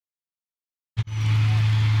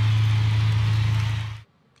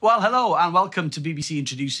Well, hello and welcome to BBC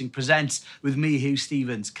Introducing Presents with me, Huw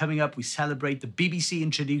Stephens. Coming up, we celebrate the BBC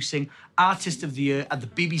Introducing Artist of the Year at the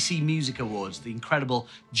BBC Music Awards. The incredible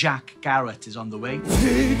Jack Garrett is on the way.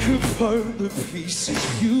 Take apart the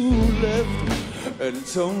pieces you left and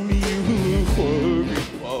tell me you worry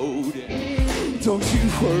about it. Don't you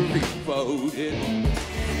worry about it.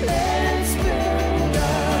 Let's build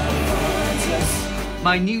our fortress.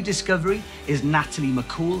 My new discovery is Natalie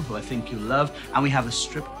McCool, who I think you'll love, and we have a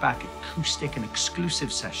stripped-back acoustic and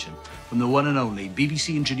exclusive session from the one and only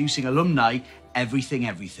BBC Introducing alumni, Everything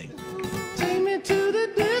Everything. Take me to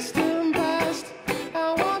the distant past.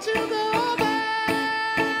 I want to go back.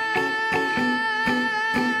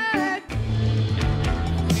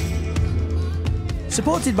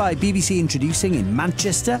 Supported by BBC Introducing in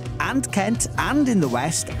Manchester and Kent and in the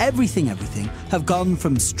West, Everything Everything have gone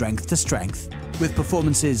from strength to strength, with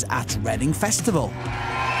performances at Reading Festival.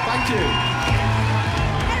 Thank you.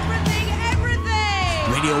 Everything,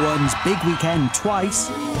 everything! Radio 1's Big Weekend twice.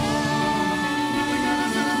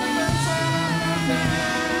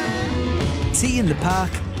 Tea in the Park.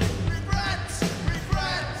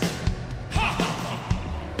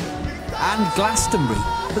 And Glastonbury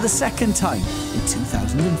for the second time in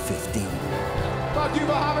 2015. Thank you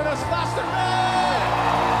for having us, Glastonbury!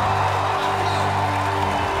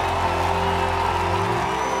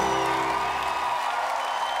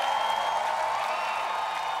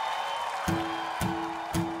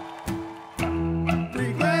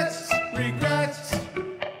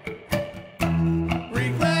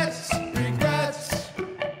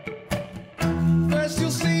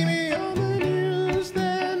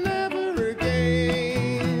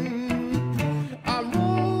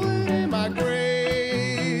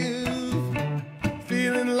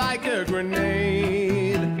 Like a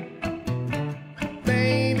grenade.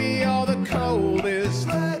 Maybe you're the coldest.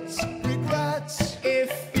 Regrets.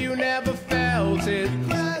 If you never felt it.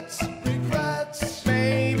 Regrets.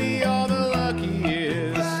 Maybe you're the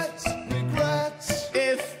luckiest. Regrets.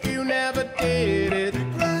 If you never did it.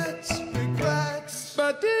 Regrets.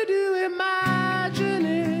 But did you imagine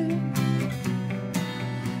it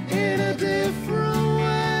in a different way?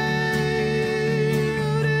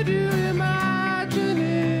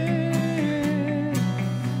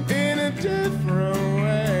 Different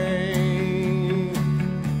way.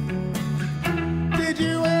 Did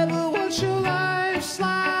you ever watch your life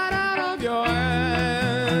slide out of your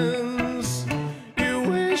hands? You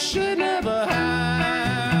wish it never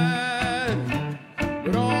had,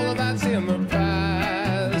 but all of that's in the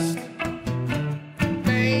past.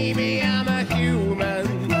 Maybe I'm a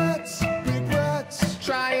human. Regrets.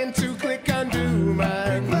 Trying to click undo,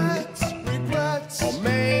 man. Regrets. Or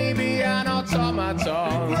maybe an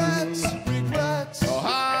automaton. Oh,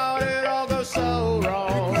 how did it all go so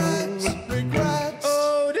wrong? Regrets.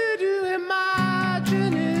 Oh, did you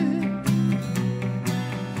imagine it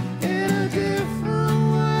in a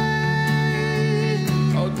different way?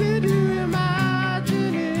 Oh, did you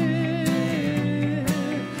imagine it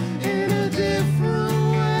in a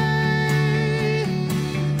different way?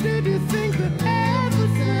 Did you think that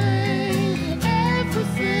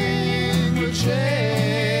everything would change?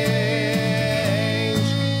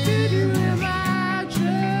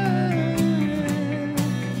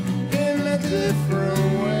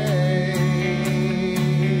 Different way.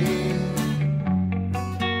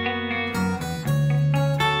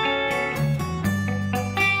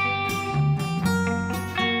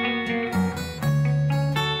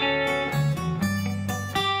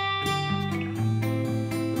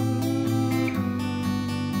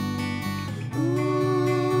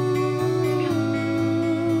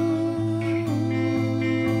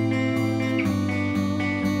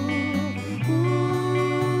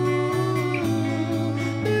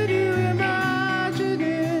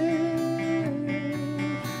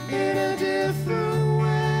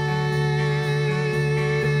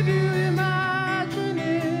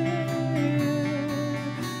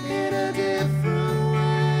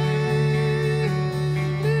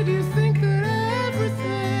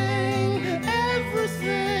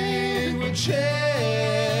 Change.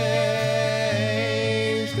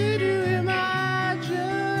 Did you imagine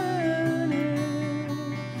it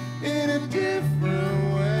in a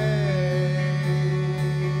different way?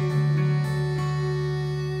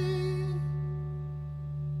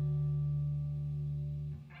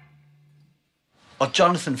 Well,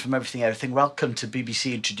 Jonathan from Everything Everything, welcome to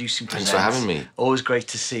BBC Introducing Presents. Thanks for having me. Always great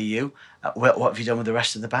to see you. What have you done with the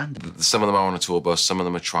rest of the band? Some of them are on a tour bus, some of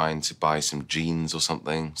them are trying to buy some jeans or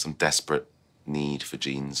something, some desperate need for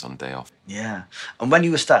jeans on a day off. Yeah. And when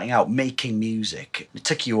you were starting out making music, it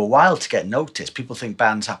took you a while to get noticed. People think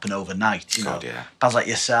bands happen overnight, you know. God, yeah. Bands like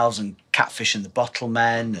yourselves and Catfish and the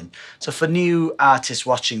Bottlemen. And so for new artists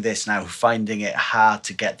watching this now, finding it hard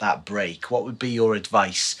to get that break, what would be your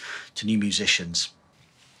advice to new musicians?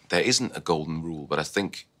 There isn't a golden rule, but I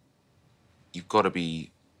think you've got to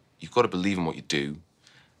believe in what you do,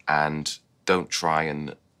 and don't try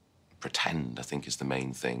and pretend, I think, is the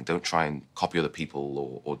main thing. Don't try and copy other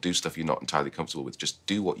people or do stuff you're not entirely comfortable with. Just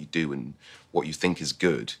do what you do and what you think is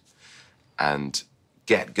good, and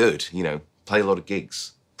get good, you know. Play a lot of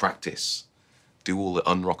gigs, practice, do all the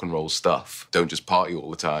un-rock and roll stuff. Don't just party all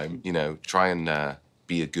the time, you know. Try and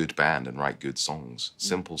be a good band and write good songs.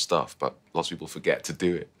 Simple stuff, but lots of people forget to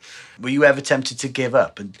do it. Were you ever tempted to give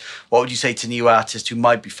up? And what would you say to new artists who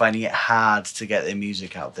might be finding it hard to get their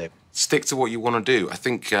music out there? Stick to what you want to do. I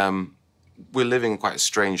think we're living in quite a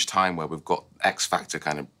strange time where we've got X Factor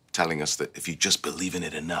kind of telling us that if you just believe in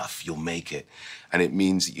it enough, you'll make it. And it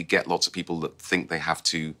means that you get lots of people that think they have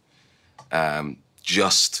to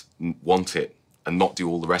just want it and not do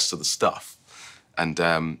all the rest of the stuff. And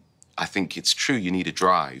I think it's true, you need a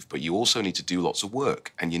drive, but you also need to do lots of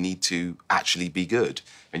work, and you need to actually be good,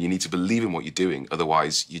 and you need to believe in what you're doing.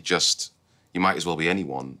 Otherwise, you might as well be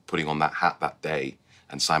anyone putting on that hat that day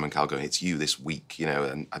and Simon Cowell going, it's you this week, you know,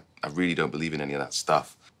 and I really don't believe in any of that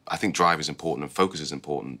stuff. I think drive is important and focus is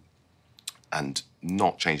important, and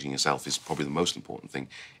not changing yourself is probably the most important thing.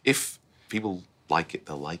 If people like it,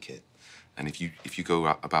 they'll like it. And if you go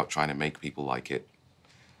about trying to make people like it,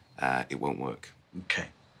 it won't work. Okay.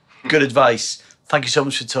 Good advice. Thank you so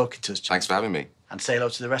much for talking to us, John. Thanks for having me. And say hello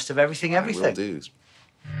to the rest of Everything Everything. I will do.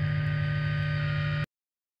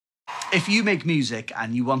 If you make music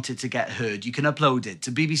and you want it to get heard, you can upload it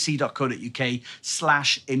to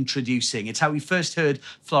bbc.co.uk/introducing. It's how we first heard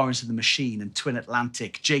Florence and the Machine and Twin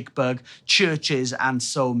Atlantic, Jake Bugg, Churches, and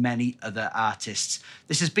so many other artists.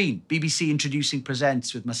 This has been BBC Introducing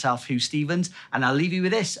Presents with myself, Huw Stephens, and I'll leave you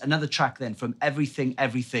with this, another track then from Everything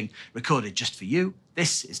Everything, recorded just for you.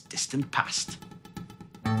 This is Distant Past.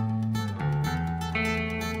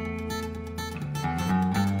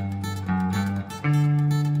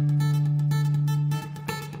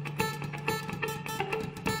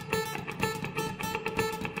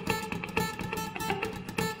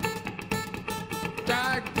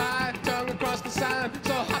 Drag my tongue across the sand,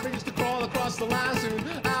 so happy just to crawl across the line. Soon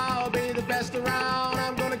I'll be the best around.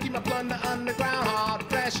 I'm gonna keep my plunder underground, hard,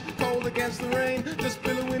 fresh, cold against the rain, just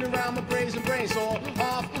billowing around my brazen brain. So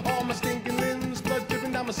off all my stinking limbs, blood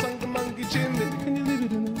dripping down my sunken monkey chin. Baby, can you live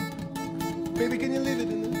it in it? Baby, can you live it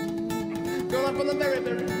in it? Girl, I'm from the very,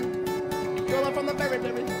 very. Girl, I'm from the very,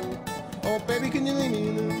 very. Oh, baby, can you leave me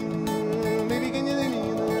in it? Baby, can you leave me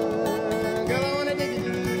in it? Girl, I wanna dig it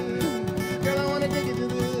in it. Girl, I wanna dig it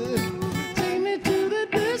in it. Take me to the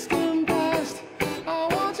distant past. I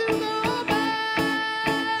want to go back.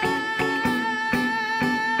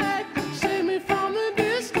 Save me from the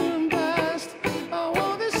distant past. I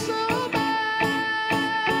want this so bad.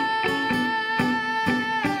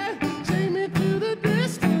 Take me to the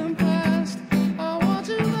distant past. I want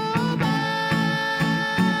to go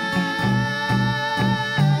back.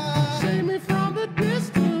 Save me from the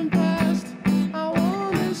distant past. I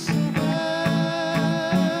want this so bad.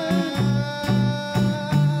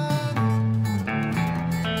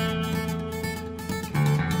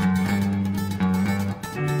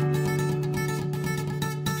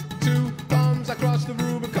 Two thumbs across the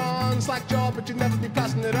Rubicon, slack jaw, but you'd never be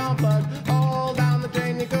passing it on. Plug all down the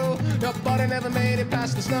drain you go. Your body never made it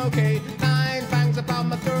past the snow cave. 9 fangs about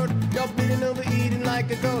my throat. You're bleeding over, eating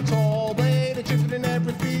like a goat. Tall blade, a tripping in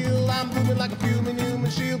every field. I'm blooming like a fuming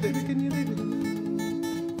human shield. Baby, can you leave it in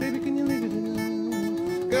it? Baby, can you leave it in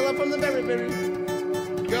it? Girl, I'm from the very, very.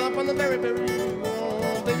 Girl, I'm from the very, very.